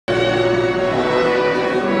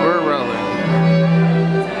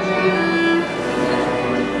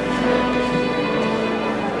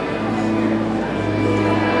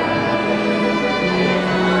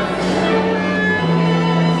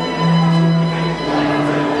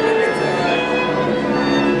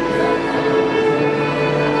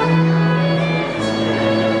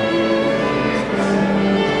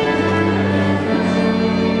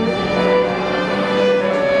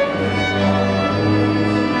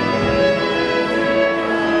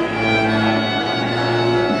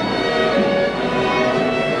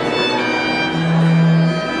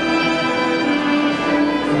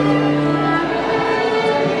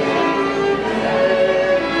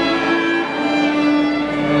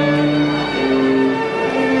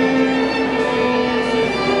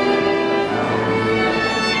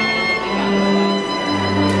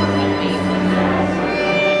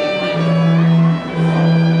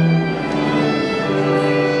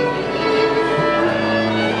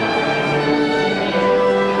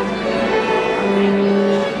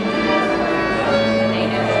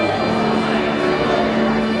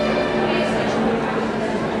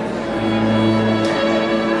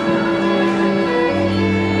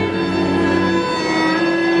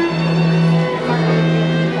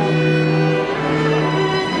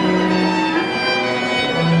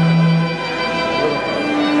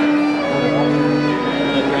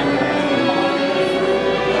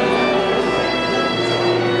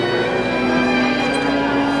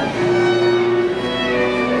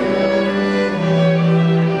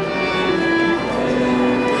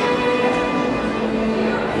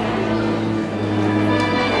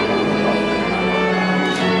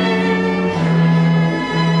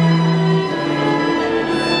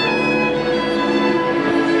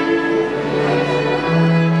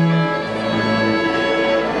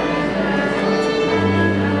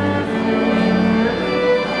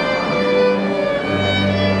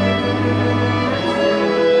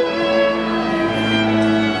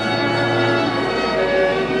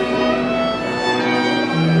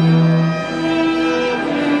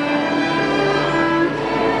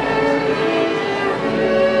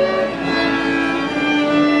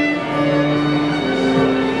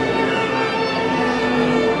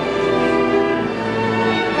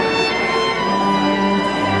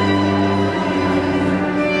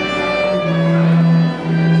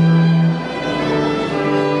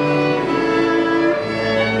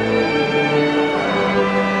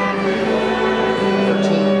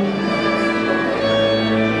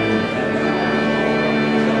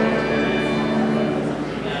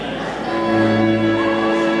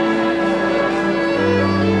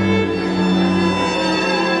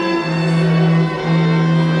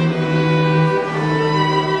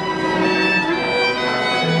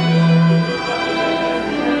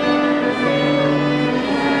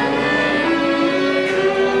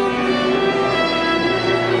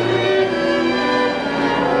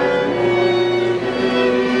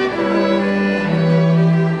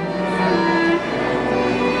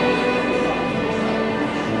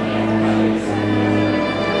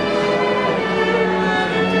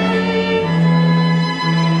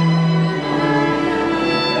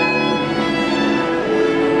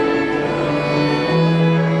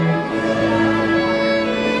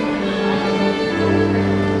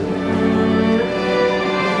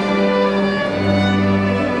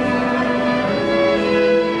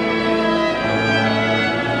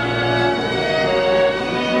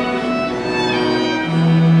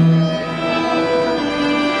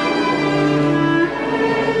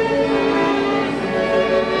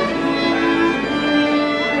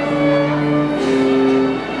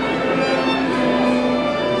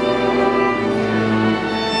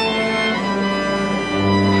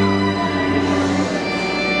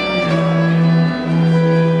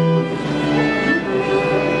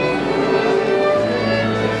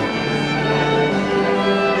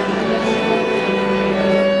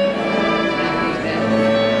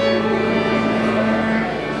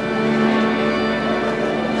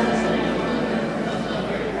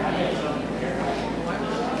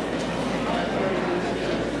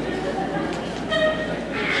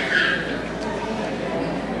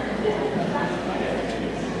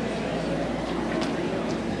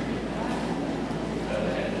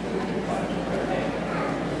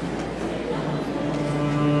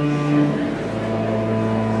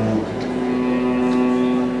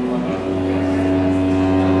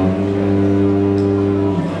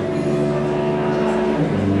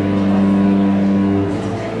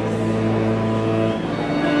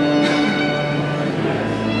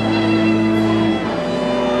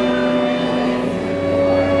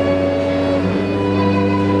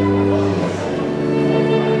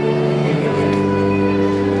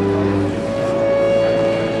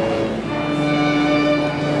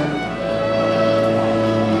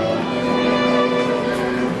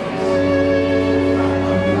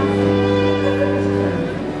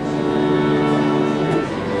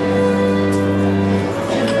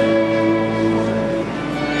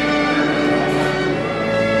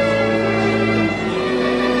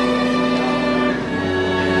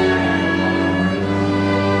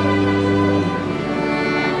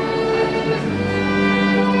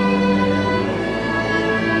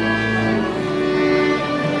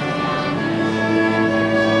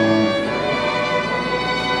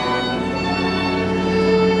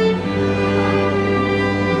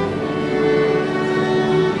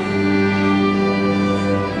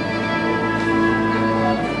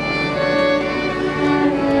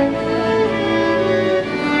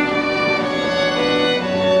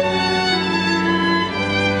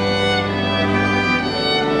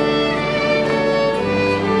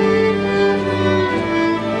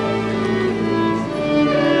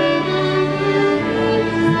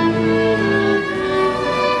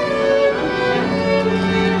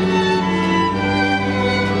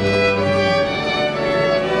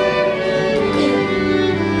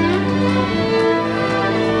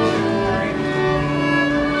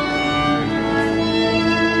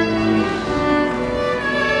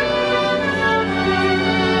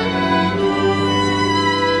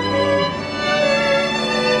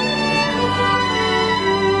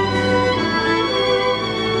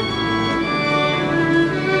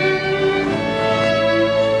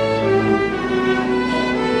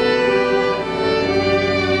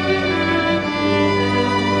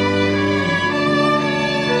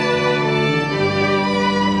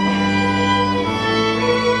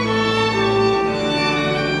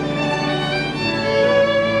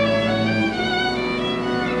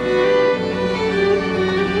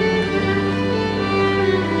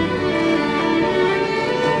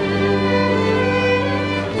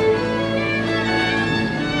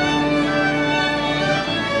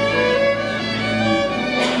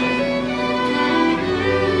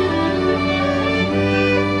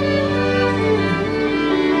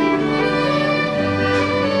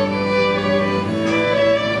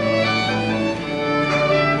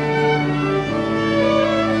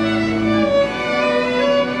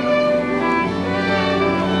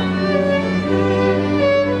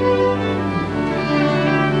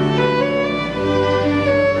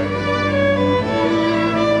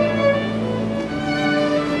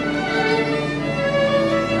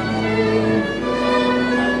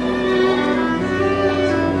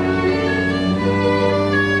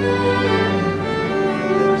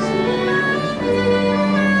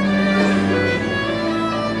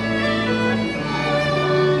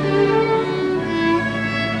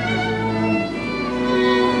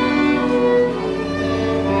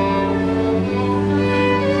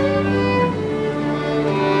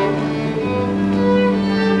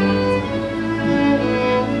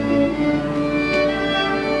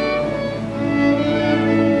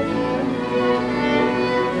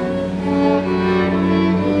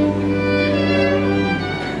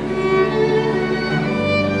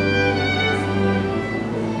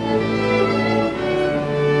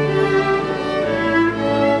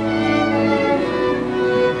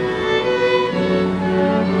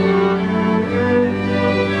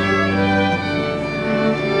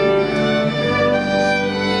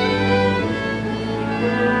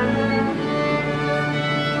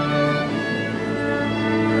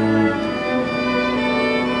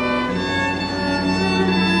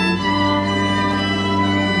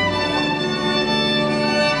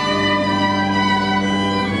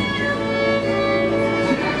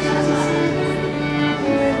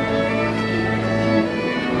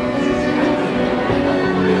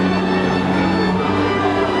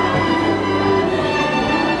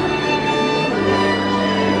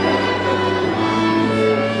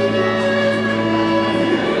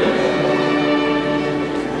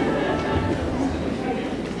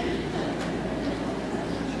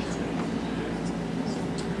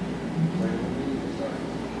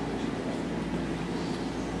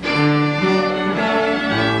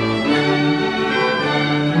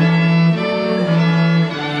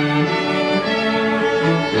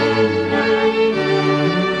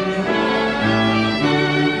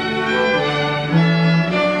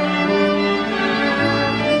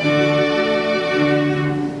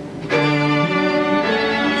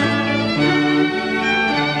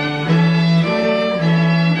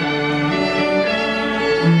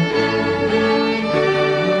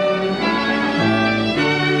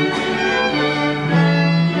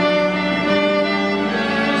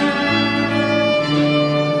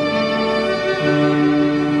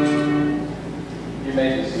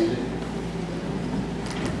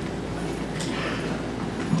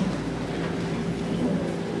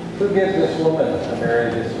Who gives this woman to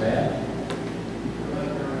marry this man?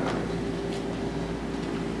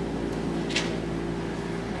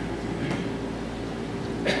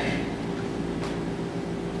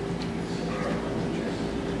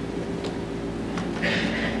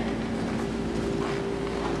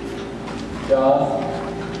 John,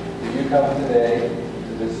 do you come today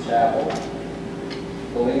to this chapel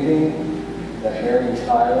believing that marrying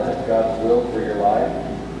Kila is God's will for your life,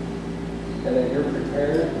 and that you're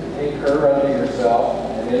prepared to take her unto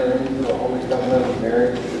yourself and enter into a holy covenant of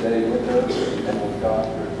marriage today with her and with God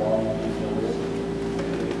for as long as you shall live?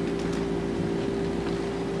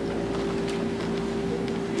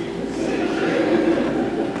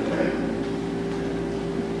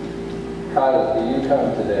 Kila, do you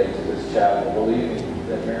come today to this chapel believing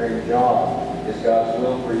that marrying John is God's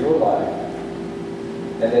will for your life,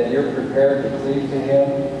 and that you're prepared to cleave to him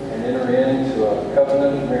and enter into a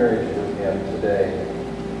covenant of marriage with him today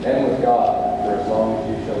and with God for as long as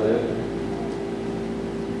you shall live?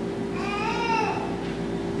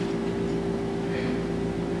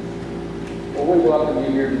 Well, we welcome you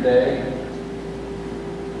here today.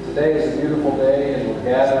 Today is a beautiful day, and we're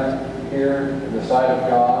gathered here in the sight of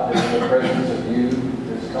God and in the presence of you,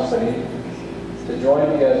 this company, to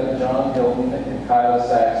join together John Hilton and Kila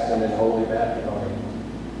Saxton in holy matrimony.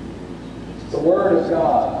 The Word of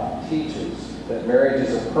God teaches that marriage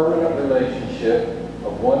is a permanent relationship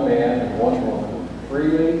of one man and one woman,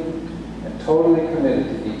 freely and totally committed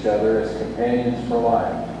to each other as companions for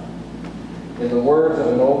life. In the words of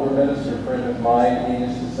an older minister friend of mine, he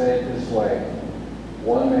used to say it this way: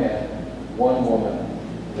 one man, one woman,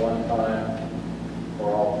 one time for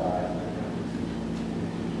all time.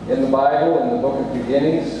 In the Bible, in the book of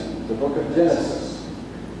beginnings, the book of Genesis,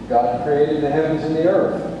 God created the heavens and the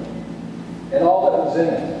earth and all that was in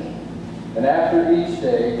it. And after each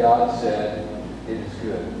day, God said, "It is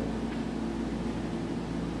good."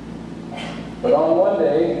 But on one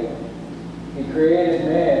day, he created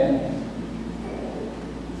man,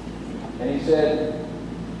 and he said,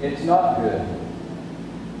 "It's not good.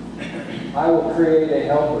 I will create a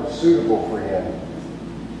helper suitable for him."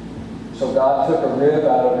 So God took a rib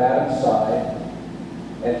out of Adam's side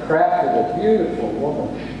and crafted a beautiful woman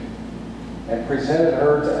and presented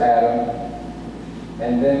her to Adam,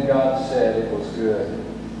 and then God said it was good.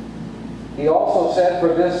 He also said, "For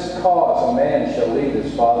this cause a man shall leave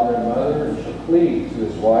his father and mother and shall cleave to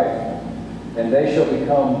his wife, and they shall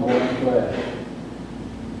become one flesh."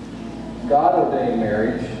 God ordained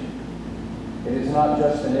marriage. It is not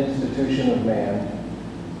just an institution of man.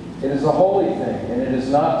 It is a holy thing, and it is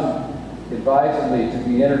not advisedly to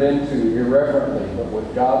be entered into irreverently, but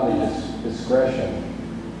with godly discretion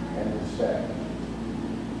and respect.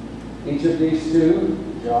 Each of these two,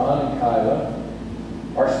 John and Kila,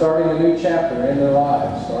 are starting a new chapter in their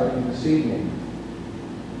lives, starting this evening.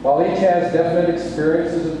 While each has definite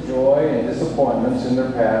experiences of joy and disappointments in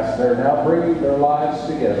their past, they're now bringing their lives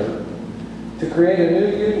together to create a new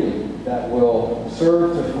union that will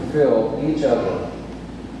serve to fulfill each other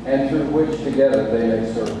and through which together they may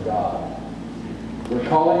serve God. We're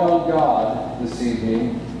calling on God this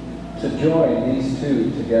evening to join these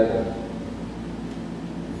two together.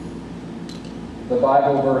 The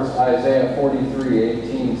Bible verse Isaiah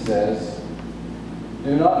 43:18 says,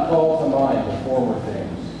 "Do not call to mind the former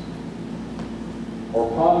things, or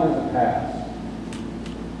ponder the past.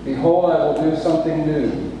 Behold, I will do something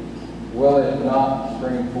new. Will it not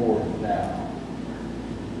spring forth now?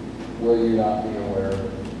 Will you not be aware of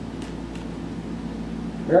it?"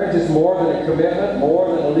 Marriage is more than a commitment, more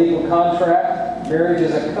than a legal contract. Marriage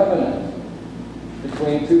is a covenant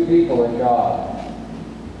between two people and God.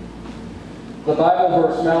 The Bible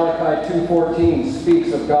verse Malachi 2:14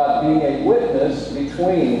 speaks of God being a witness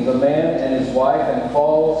between the man and his wife and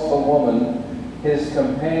calls the woman his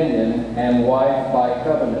companion and wife by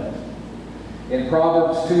covenant. In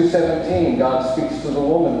Proverbs 2:17, God speaks to the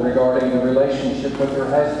woman regarding the relationship with her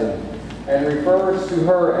husband and refers to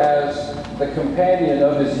her as the companion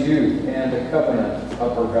of his youth and the covenant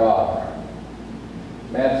of her God.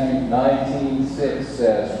 Matthew 19:6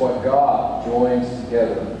 says, "What God joins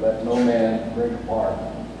together, let no man bring apart."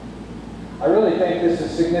 I really think this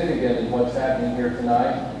is significant in what's happening here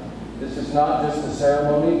tonight. This is not just a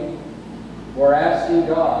ceremony. We're asking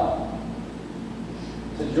God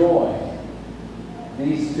to join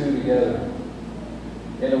these two together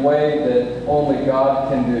in a way that only God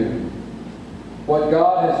can do. What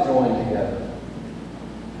God has joined together,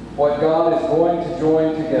 what God is going to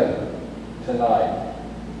join together tonight,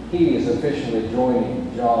 He is officially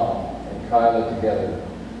joining John and Kila together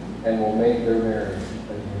and will make their marriage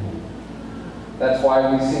a union. That's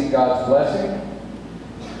why we seek God's blessing.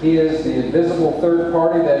 He is the invisible third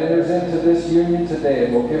party that enters into this union today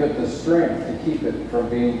and will give it the strength to keep it from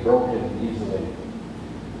being broken easily.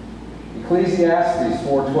 Ecclesiastes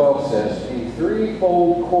 4:12 says, "A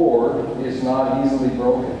threefold cord is not easily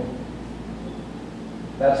broken."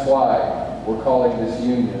 That's why we're calling this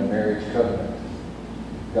union a marriage covenant.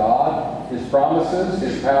 God, His promises,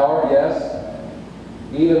 His power, yes,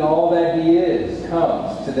 even all that He is,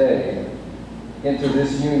 comes today into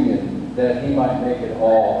this union that He might make it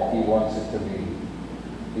all He wants it to be.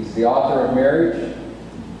 He's the author of marriage.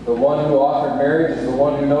 The one who authored marriage is the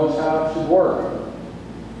one who knows how it should work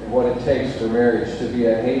and what it takes for marriage to be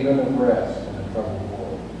a haven of rest in a troubled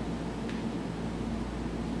world.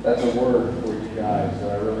 That's a word for you guys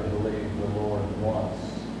that I really believe the Lord wants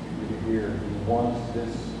you to hear. He wants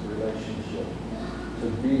this relationship to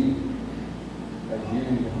be a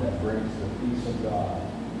union that brings the peace of God,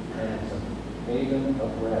 and it's a haven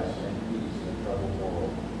of rest and peace in a troubled world,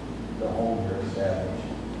 the home you're established.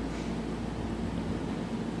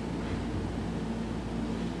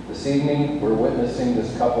 This evening, we're witnessing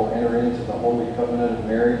this couple enter into the holy covenant of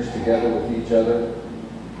marriage together with each other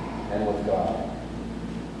and with God.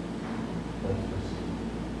 Let's proceed.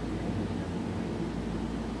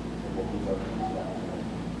 And we'll move up to the side.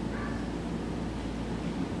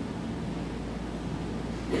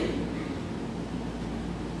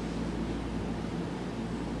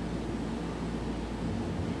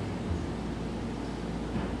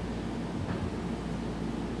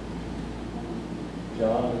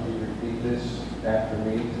 John, would you repeat this after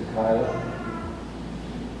me to Kila?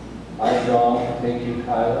 I, John, take you,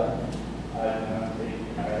 Kila. I do not take you,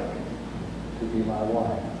 Kila, To be my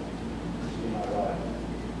wife. to be my wife,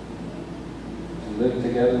 To live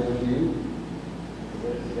together with you to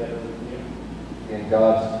live together with you in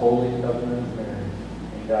God's holy covenant of marriage.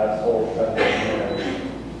 in God's holy covenant of marriage.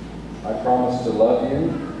 I promise to love you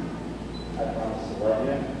I promise to love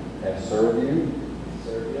you, and serve you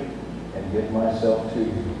serve you, and give myself to you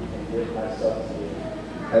and give myself to you,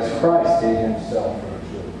 as Christ gave Himself for the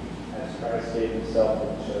church. as Christ gave Himself for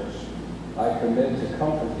the church. I commit to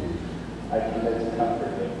comfort you, I commit to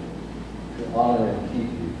comfort you, to honor and keep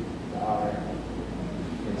you to honor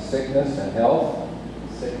in sickness and health,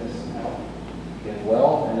 in sickness and health, in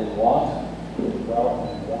wealth and in want, in wealth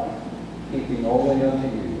and want, keeping only unto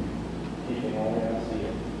you, keeping only unto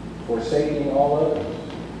you, forsaking all others,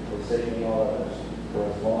 forsaking all others, for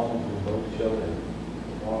as long as we both shall live.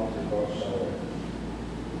 as long as we both shall live.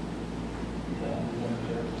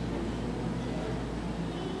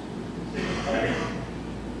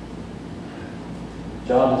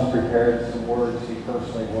 John has prepared some words he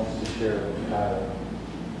personally wants to share with Kila.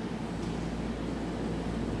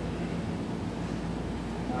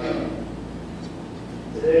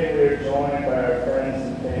 Today we are joined by our friends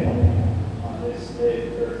and family on this day,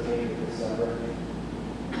 13th of December.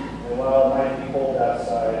 And while it might be cold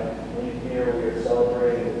outside, in here we are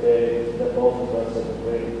celebrating the day that both of us have been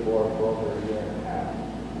waiting for over a year and a half.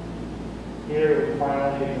 Here we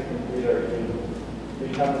finally get to complete our union,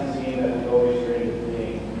 become the team that we always dreamed of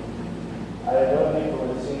being. I have known you for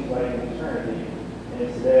what seems like an eternity,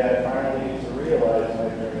 and today I finally get to realize my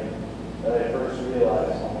dream that I first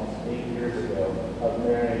realized almost 8 years ago of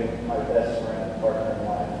marrying my best friend and partner in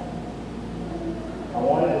life. I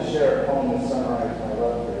wanted to share a poem that summarized my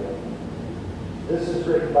love for you. This is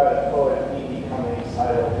written by the poet E.E. Cummings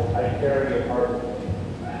titled, I Carry a Heart With Me.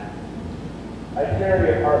 I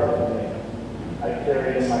carry a heart with me. I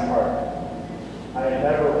carry it in my heart. I am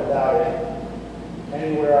never without it.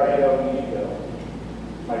 Anywhere I go, you go,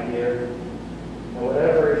 my dear. And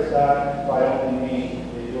whatever is done by only me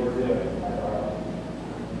is your doing, my darling.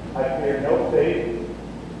 I fear no fate,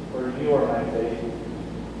 for you are my fate.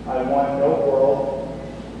 I want no world,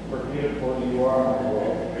 for beautiful you are my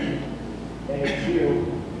world. And it's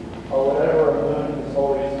you, or whatever a moon has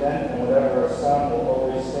always been, and whatever a sun will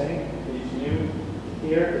always sing, is you.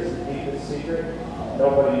 Here is the deepest secret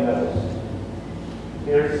nobody knows.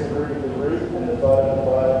 Here's the root of the root, and the bud of the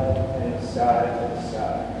bud, and the sky of the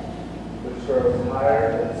sky, which grows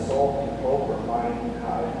higher than soul can hope or mind can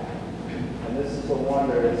hide. And this is the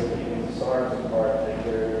wonder that's keeping the stars apart. I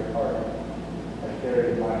carry your heart. I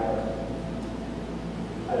carry my heart.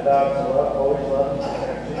 I vow to love, always love and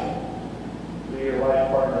protect you. Be your life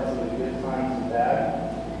partner through the good times and bad,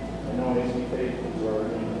 and always be faithful to our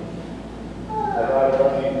Redeemer. I vow to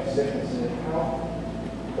love you through sickness and in health,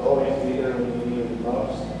 to always be there when you need it the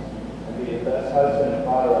most, and be the best husband and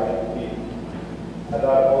father I can be. I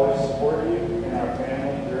vow to always support you and our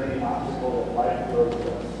family through any obstacle that life throws at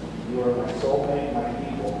us. You are my soulmate, my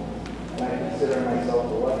people, and I consider myself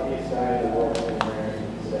the luckiest guy in the world to be married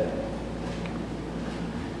today.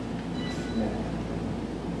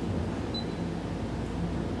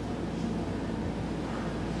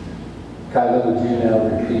 Kila, would you now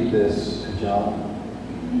repeat this to John?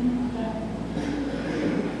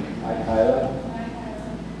 I, Kila,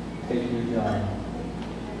 take you, John,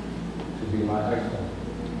 to be my husband,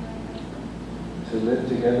 to live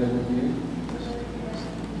together with you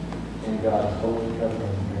in God's holy covenant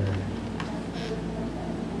of marriage.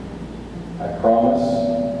 I promise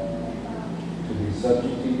to be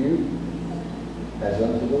subject to you as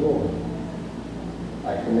unto the Lord.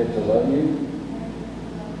 I commit to love you,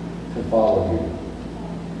 to follow you,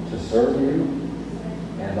 to serve you,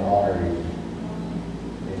 and honor you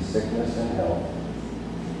in sickness and health,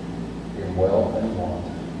 in wealth and want,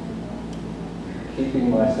 keeping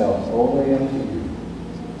myself only unto you,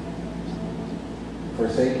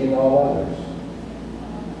 forsaking all others,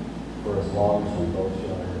 for as long as we both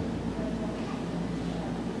shall live.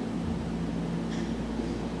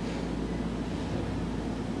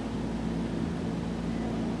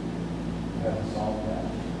 Have a song now.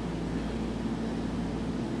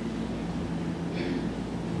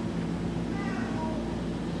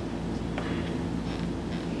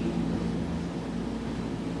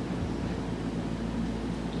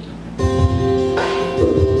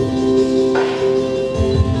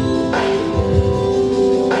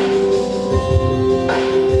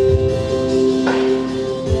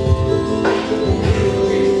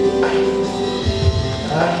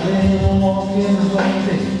 I've been walking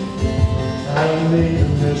lonely. I've made a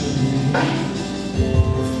mess of me.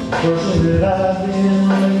 The person that I've been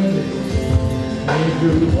lately ain't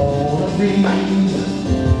who I wanna be.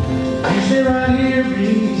 You sit right here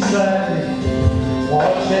beside me,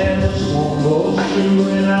 watching the storm blows through,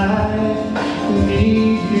 and I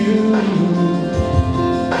need you.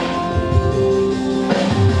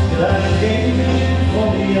 God gave me for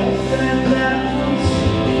the ups and downs.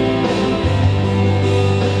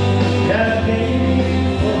 God gave me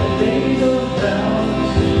for the days of doubt.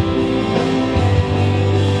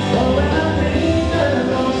 Oh, when I think I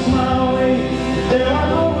lost my way, there are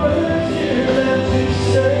no words here left to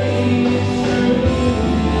say it's true.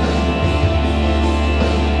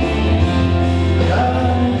 God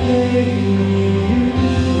gave me you.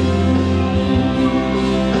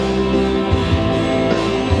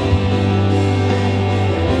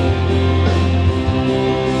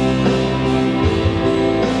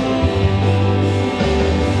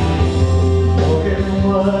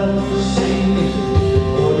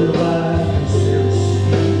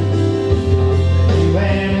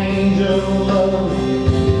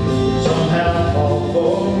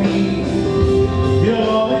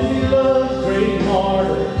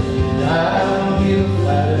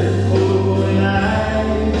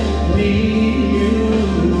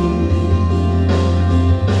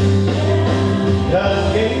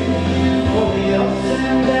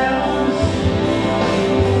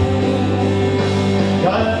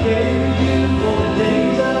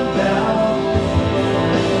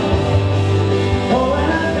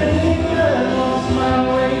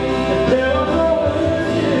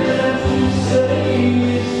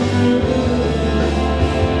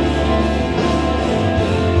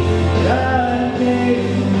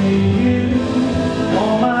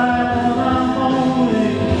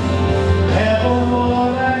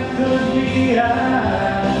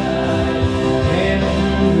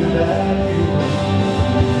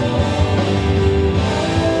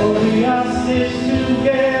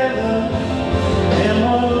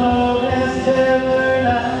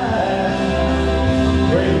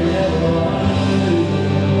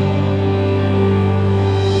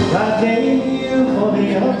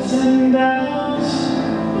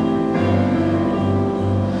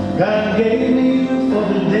 God gave me you for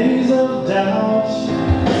the days of doubt.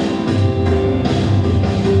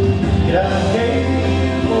 God gave me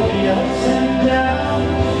you for the ups and downs.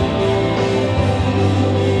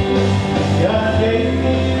 God gave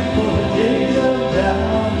me you for the days of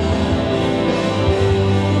doubt.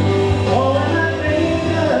 Oh, when I think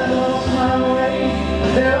I lost my way,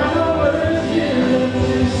 there are no words here left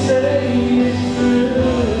to say it's true.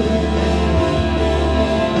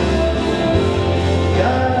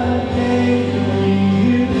 God gave me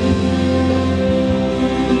you.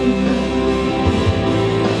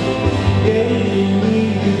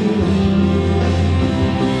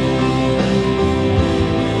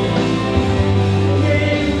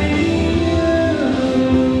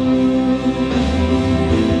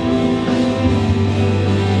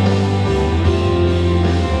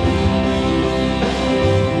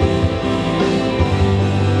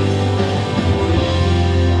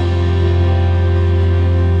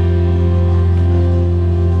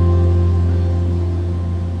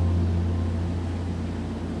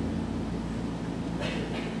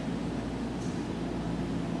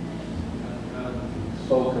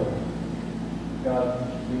 spoke of God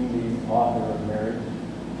being the author of marriage.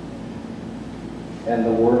 And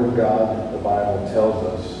the Word of God, the Bible, tells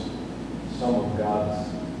us some of God's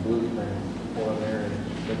blueprints for marriage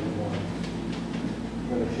that we want. I'm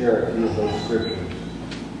going to share a few of those scriptures.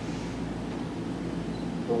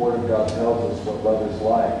 The Word of God tells us what love is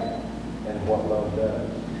like and what love does.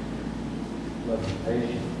 Love is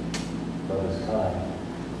patient. Love is kind.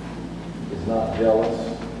 Is not jealous.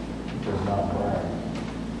 Does not brag.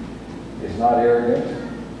 Is not arrogant.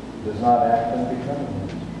 Does not act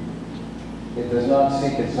unbecomingly. It does not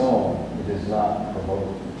seek its own. It is not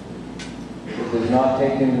provoked. It does not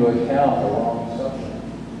take into account the wrong suffering.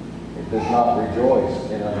 It does not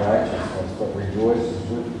rejoice in unrighteousness, but rejoices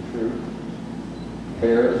with the truth.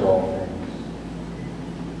 Bears all things.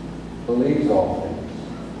 Believes all things.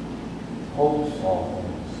 Hopes all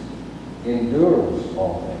things. Endures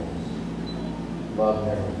all things. Love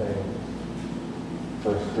never fails.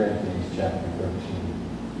 1 Corinthians chapter 13.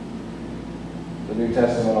 The New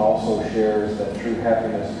Testament also shares that true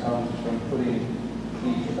happiness comes from putting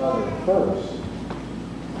each other first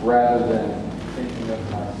rather than thinking of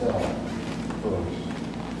myself first.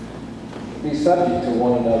 Be subject to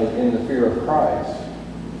one another in the fear of Christ.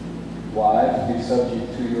 Wives, be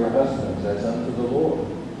subject to your husbands as unto the Lord.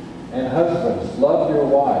 And husbands, love your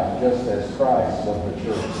wife just as Christ loved the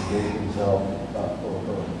church and gave himself up for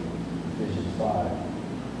her. Ephesians 5.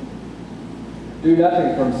 Do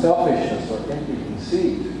nothing from selfishness or empty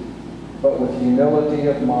conceit, but with humility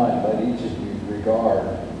of mind let each of you regard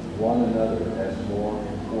one another as more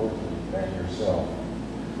important than yourself.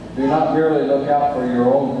 Do not merely look out for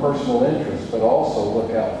your own personal interests, but also look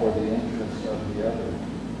out for the interests of the other.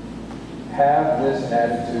 Have this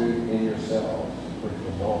attitude in yourselves, which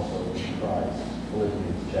was also in Christ.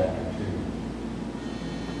 Philippians chapter 2.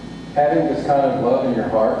 Having this kind of love in your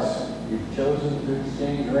hearts, you've chosen to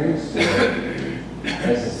exchange rings today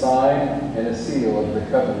as a sign and a seal of the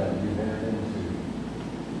covenant you've entered into.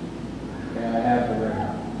 May I have the ring?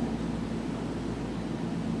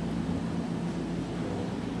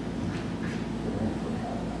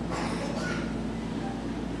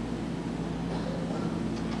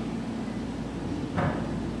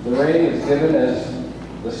 The ring is given as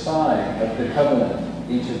the sign of the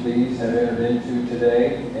covenant each of these have entered into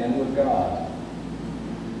today and with God.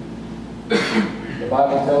 The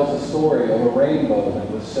Bible tells the story of a rainbow that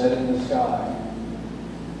was set in the sky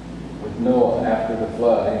with Noah after the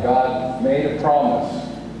flood. And God made a promise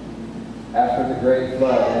after the great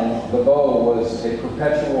flood. And the bow was a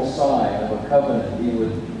perpetual sign of a covenant he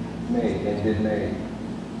would make and did make.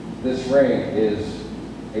 This ring is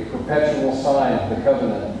a perpetual sign of the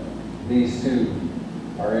covenant these two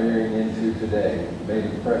are entering into today. Made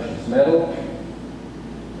of precious metal.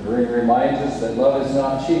 The ring reminds us that love is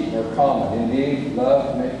not cheap nor common. Indeed,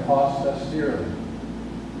 love may cost us dearly.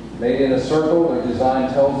 Made in a circle, the design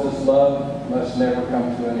tells us love must never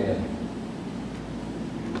come to an end.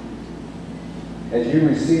 As you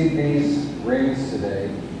receive these rings today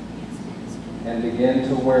and begin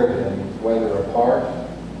to wear them, whether apart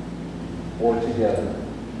or together,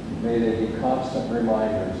 may they be constant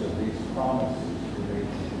reminders of these promises we made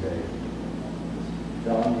today.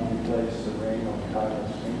 John, would you place the ring on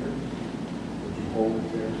Kila's finger? Would you hold it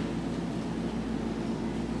there?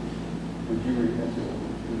 Would you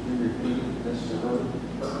repeat this to her?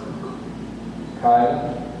 Kila,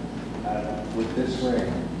 with this ring,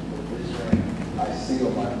 I seal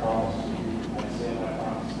my promise to you.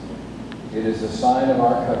 It is a sign of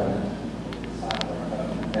our covenant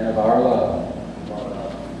and of our love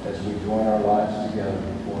as we join our lives together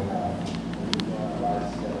before God.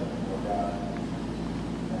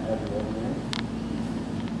 Have your own ring.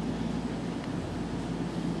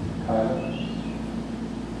 Kila,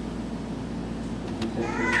 would you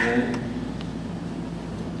take this ring,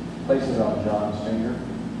 place it on John's finger,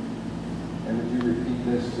 and would you repeat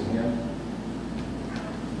this to him?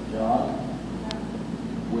 John,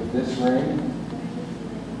 with this ring,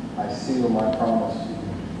 I seal my promise to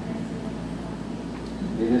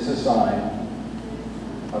you. It is a sign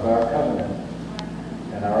of our covenant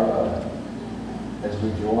and our love as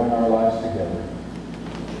we join our lives together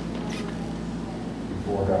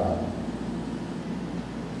before God.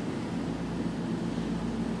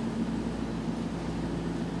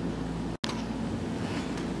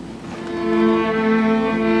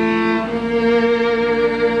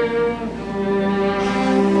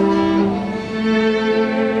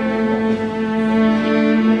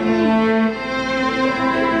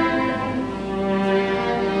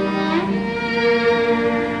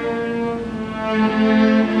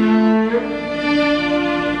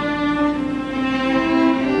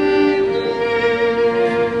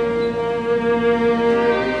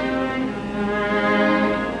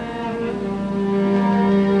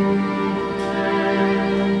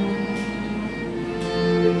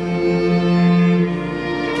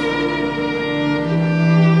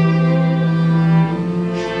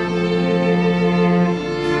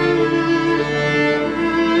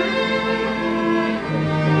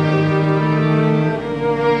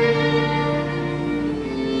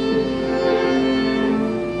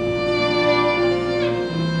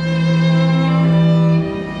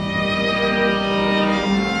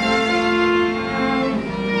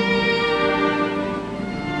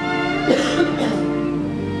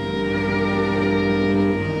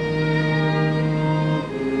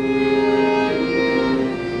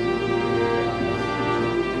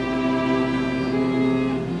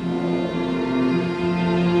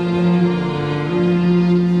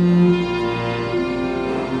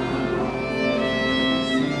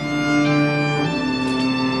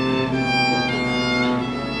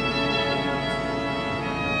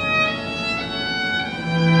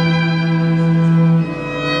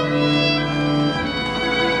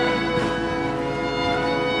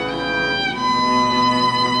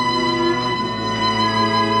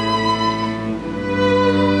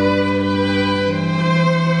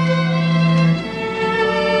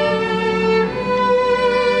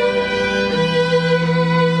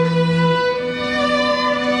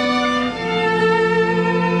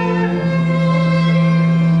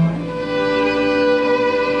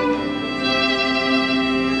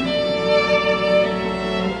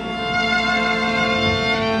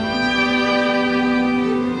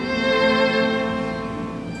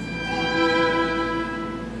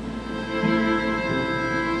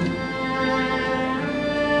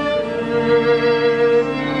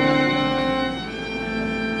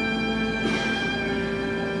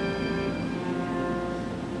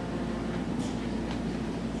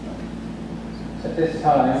 At this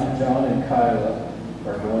time, John and Kila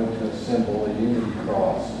are going to assemble a unity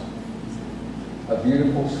cross, a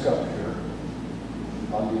beautiful sculpture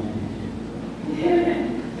on the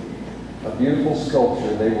a beautiful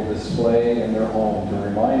sculpture they will display in their home to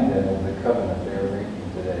remind them of the covenant they are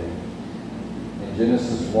making today. In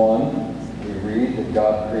Genesis 1, we read that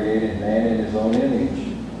God created man in his own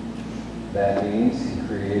image. That means he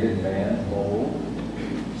created man bold,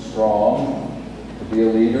 strong, to be a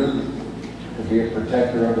leader, to be a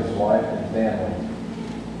protector of his wife and family.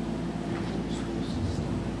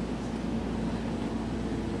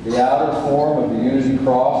 The outer form of the unity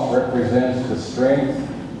cross represents the strength,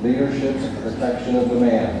 leadership, and protection of the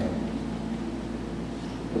man.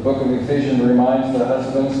 The book of Ephesians reminds the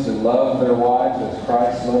husbands to love their wives as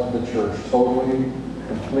Christ loved the church, totally,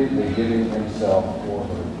 completely giving himself for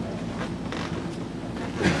her.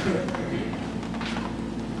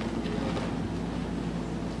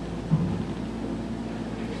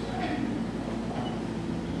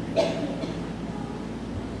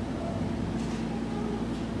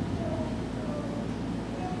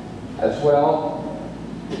 As well,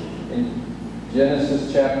 in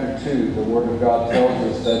Genesis chapter 2, the Word of God tells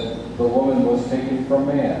us that the woman was taken from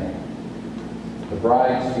man. The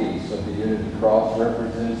bride's piece of the unity cross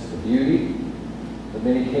represents the beauty, the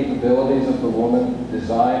many capabilities of the woman,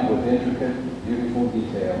 designed with intricate, beautiful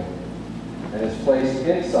detail, and is placed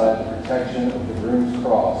inside the protection of the groom's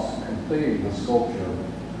cross, completing the sculpture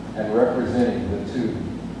and representing the two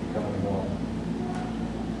becoming one.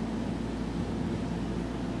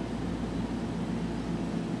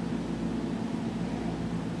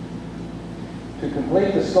 To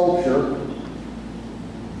complete the sculpture,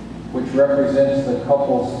 which represents the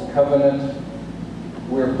couple's covenant,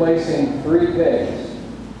 we're placing 3 pegs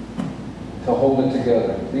to hold it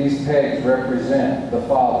together. These pegs represent the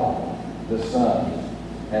Father, the Son,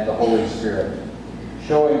 and the Holy Spirit,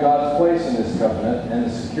 showing God's place in this covenant and the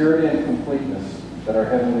security and completeness that our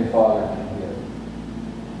Heavenly Father can give.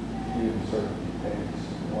 You insert pegs,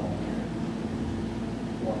 one here,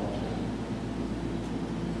 one on this.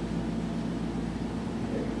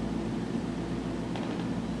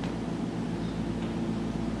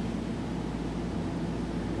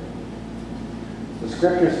 The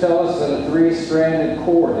scriptures tell us that a 3-stranded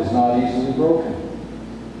cord is not easily broken.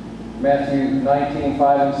 Matthew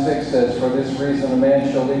 19:5-6 says, "For this reason a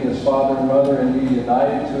man shall leave his father and mother and be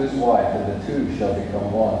united to his wife, and the two shall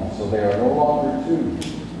become one. So they are no longer two,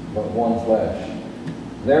 but one flesh.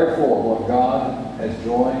 Therefore, what God has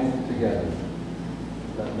joined together,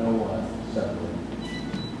 let no one separate."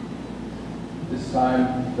 This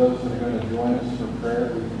time, those that are going to join us for prayer,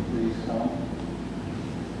 would you please come?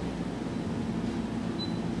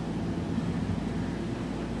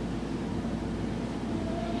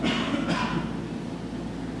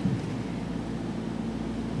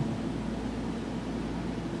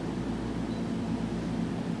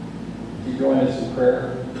 Join us in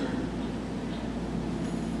prayer.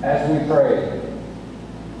 As we pray,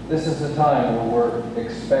 this is the time where we're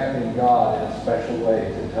expecting God in a special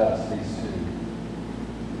way to touch these two.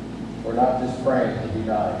 We're not just praying to be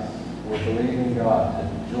nice. We're believing God to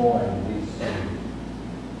join these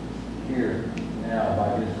two here, now, by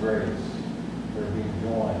His grace. They're being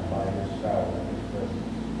joined by His power and His presence.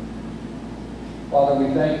 Father, we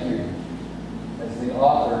thank you as the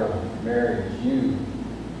author of marriage. You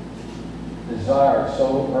desire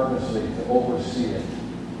so earnestly to oversee it.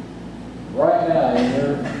 Right now, in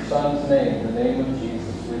your Son's name, the name of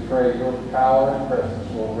Jesus, we pray your power and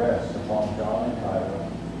presence will rest upon John and Kila,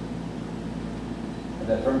 and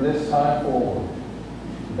that from this time forward,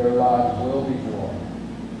 their lives will be joined.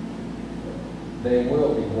 They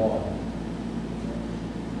will be one.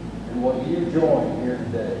 And what you join here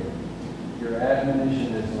today, your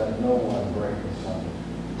admonition is let no one break asunder.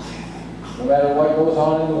 No matter what goes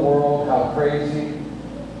on in the world, how crazy,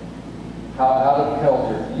 how out of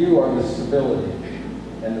kilter, you are the stability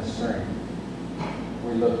and the strength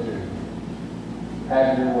we look to.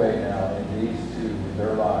 Have your way now in these two, in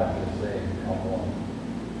their lives as they become one.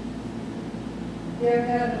 Dear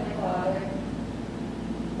Heavenly Father,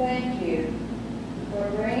 thank you for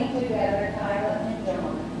bringing together Kila and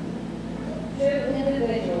John, 2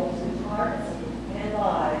 individuals whose hearts and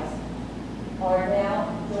lives are now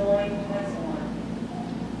joined as one.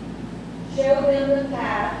 Show them the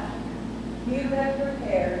path you have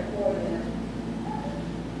prepared for them.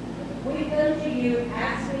 We come to you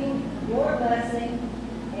asking your blessing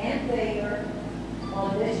and favor on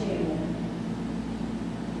this union.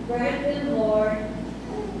 Grant them, Lord,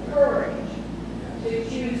 courage to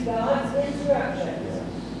choose God's instructions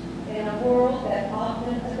in a world that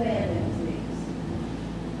often abandons these.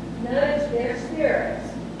 Nudge their spirit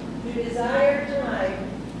to desire time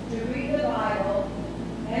to read the Bible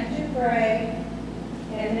and to pray,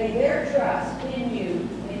 and may their trust in you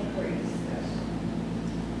increase.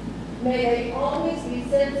 May they always be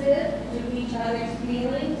sensitive to each other's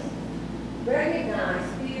feelings, recognize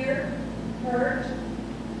fear, hurt,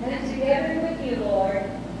 and together with you, Lord,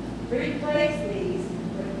 replace these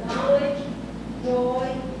with knowledge,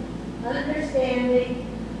 joy, understanding,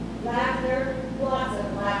 laughter, lots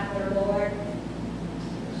of laughter, Lord,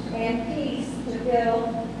 and peace to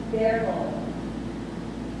fill their home.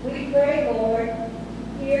 We pray, Lord,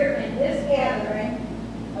 here in this gathering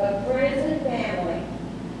of friends and family,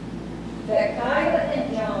 that Kila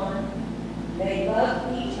and John may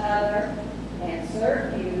love each other and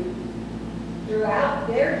serve you throughout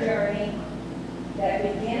their journey that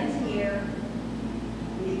begins here,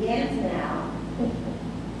 begins now.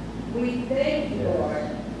 We thank you, Lord.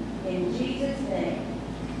 In Jesus' name,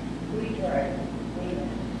 we pray. Amen.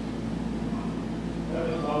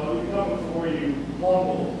 Heavenly Father, we come before you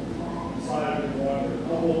humble inside of your wonder,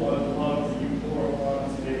 humble by the love that you pour upon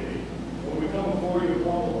us daily. When we come before you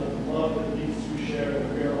humble in the love that these two share, that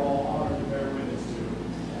we are all honored to bear witness to.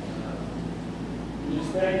 We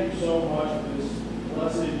just thank you so much for this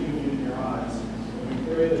blessed union in your eyes. And we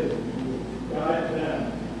pray that you will guide them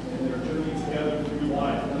in their journey together through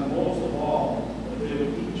life. And most of all, that they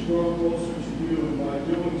would each grow closer to you, and by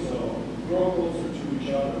doing so, grow closer to each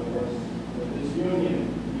other. That this union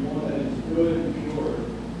be one that is good and pure,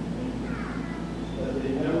 and that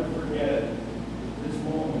they never forget this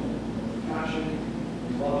moment of passion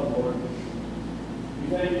and love, Lord. We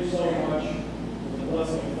thank you so much for the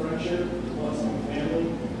blessing of friendship, the blessing of family.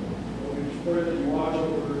 Lord, we just pray that you watch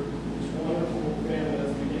over this wonderful family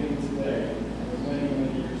that's beginning today and for many,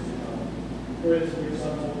 many years to come. We pray this in your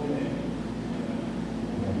Son's holy name.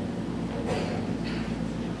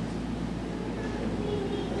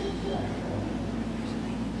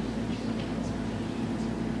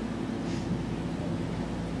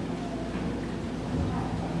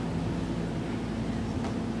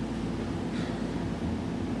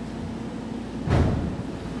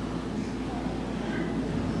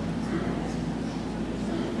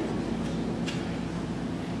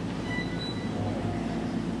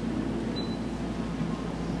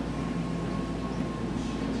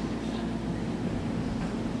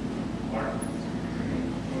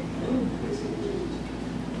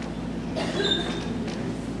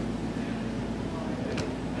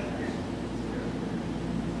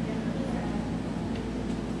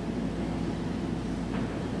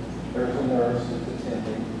 There's a nurse that's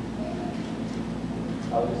attending.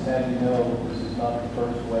 I'll just have you know this is not the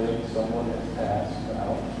first wedding someone has passed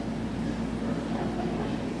out.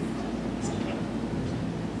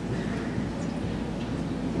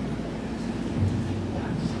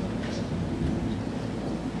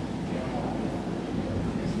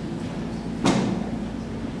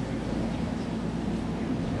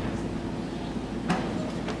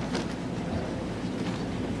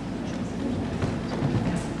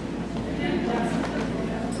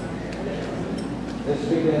 This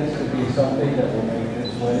begins to be something that will make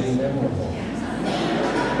this wedding memorable.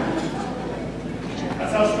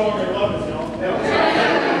 That's how strong your love is, y'all.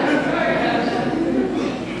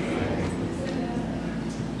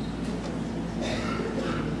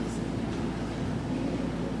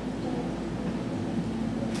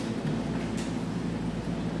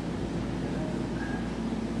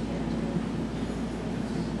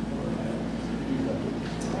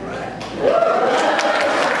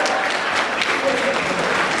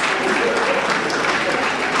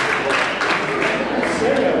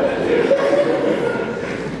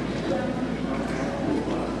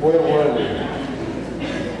 Where were we?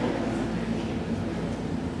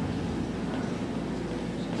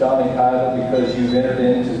 John and Kila, because you've entered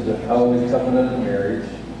into the holy covenant of marriage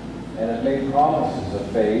and have made promises of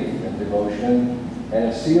faith and devotion and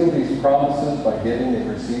have sealed these promises by giving and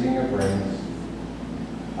receiving of rings,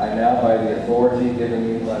 I now, by the authority given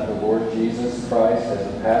me by the Lord Jesus Christ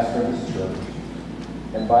as a pastor of his church,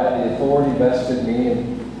 and by the authority vested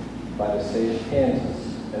me by the state of Kansas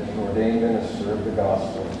as an ordained minister of the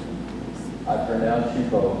gospel, I pronounce you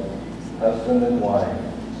both husband and wife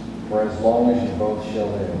for as long as you both shall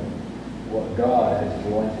live. What God has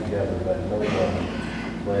joined together, let no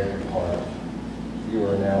one break apart. You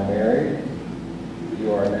are now married.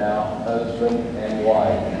 You are now husband and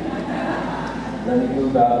wife. Let me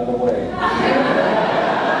move out of the way.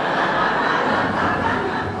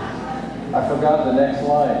 I forgot the next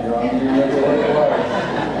line, John. Do you remember what it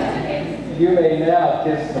was? You may now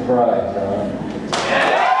kiss the bride, John.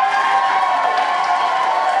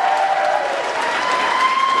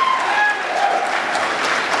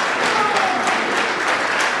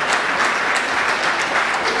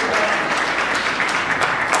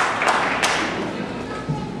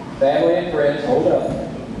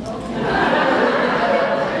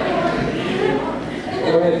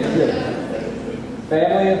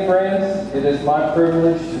 it is my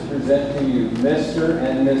privilege to present to you Mr.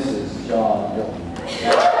 and Mrs. John Hilton.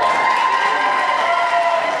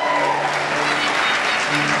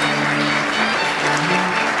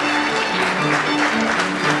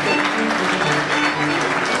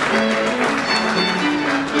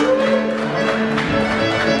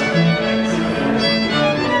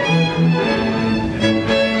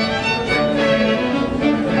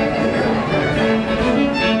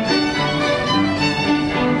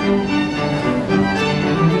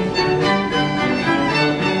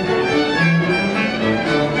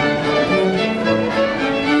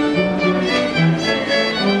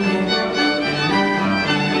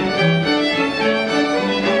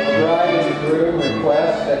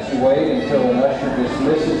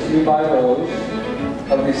 You by rows.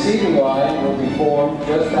 A receiving line will be formed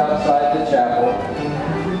just outside the chapel,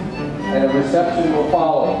 and a reception will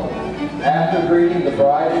follow. After greeting the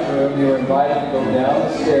bride and groom, you are invited to go down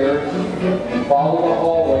the stairs and follow the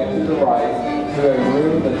hallway to the right to a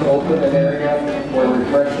room that's open, an area where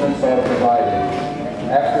refreshments are provided.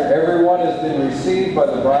 After everyone has been received by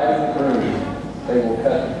the bride and the groom, they will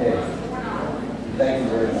cut the cake. Thank you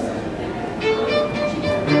very much.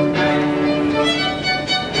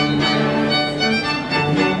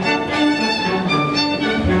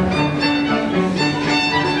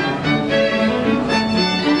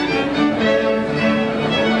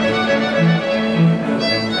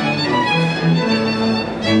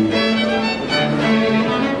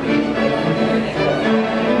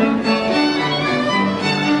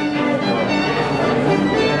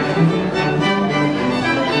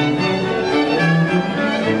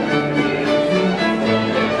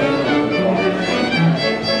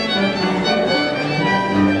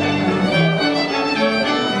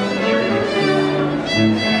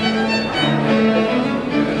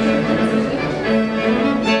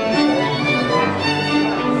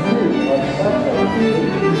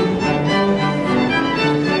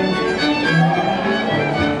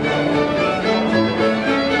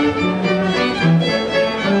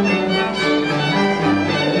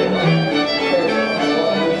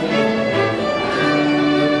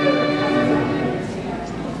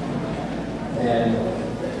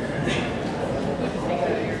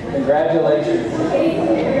 Congratulations.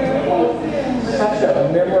 Such a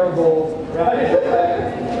memorable ride.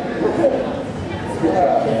 Good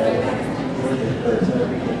job, man.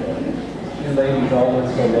 You ladies all look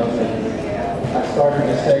so lovely. I started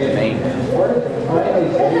to say, where did the finally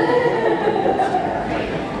say?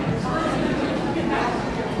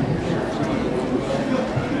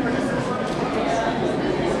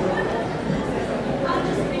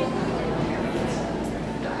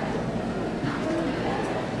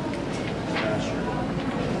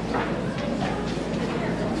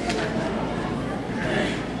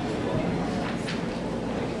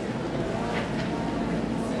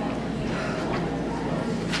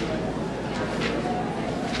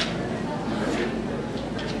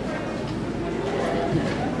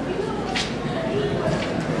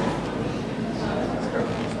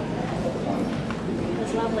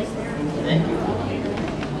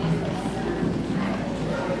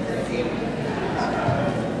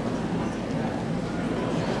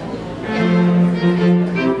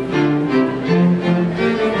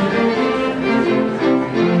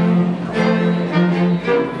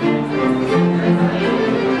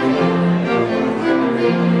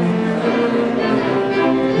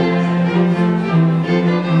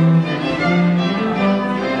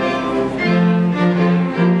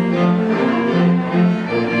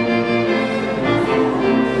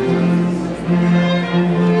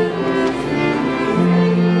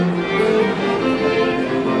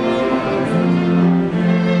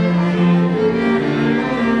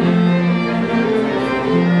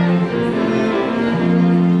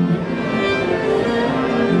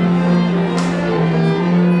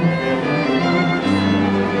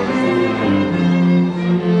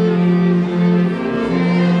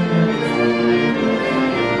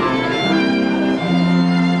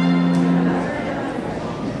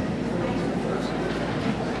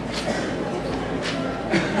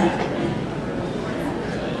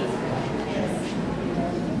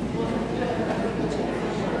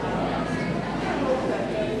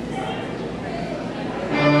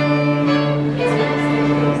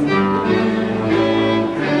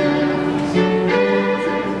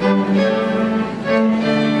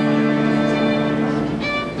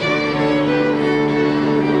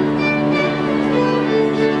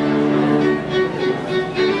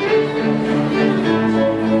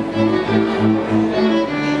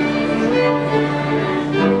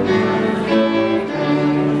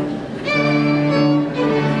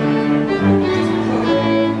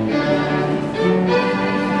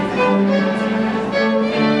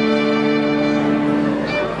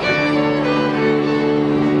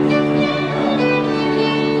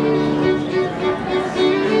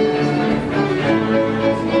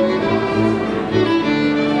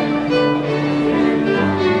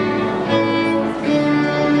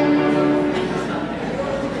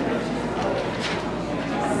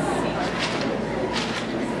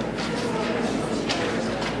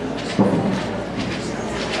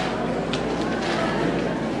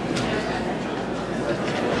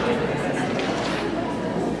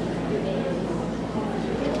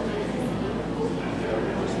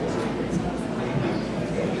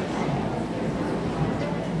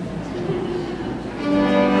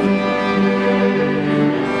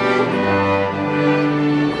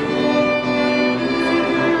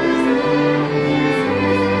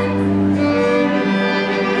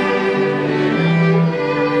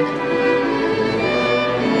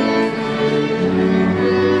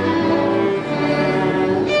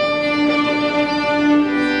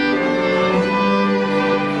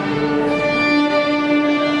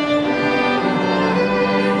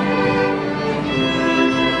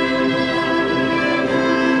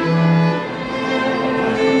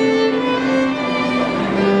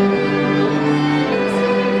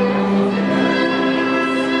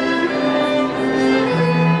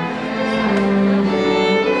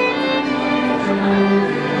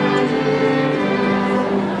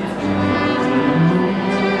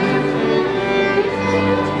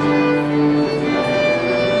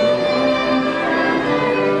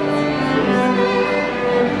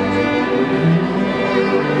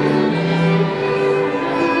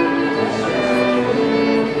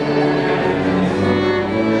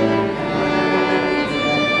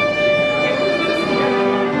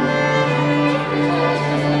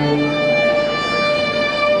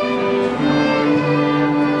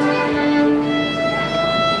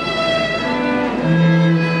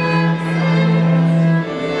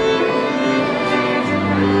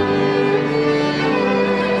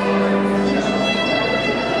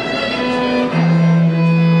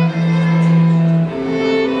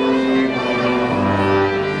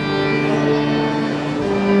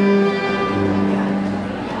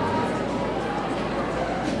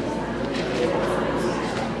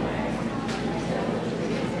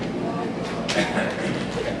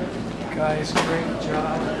 Guys, great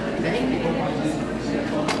job. Thank you.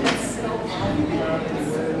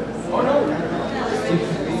 Oh no!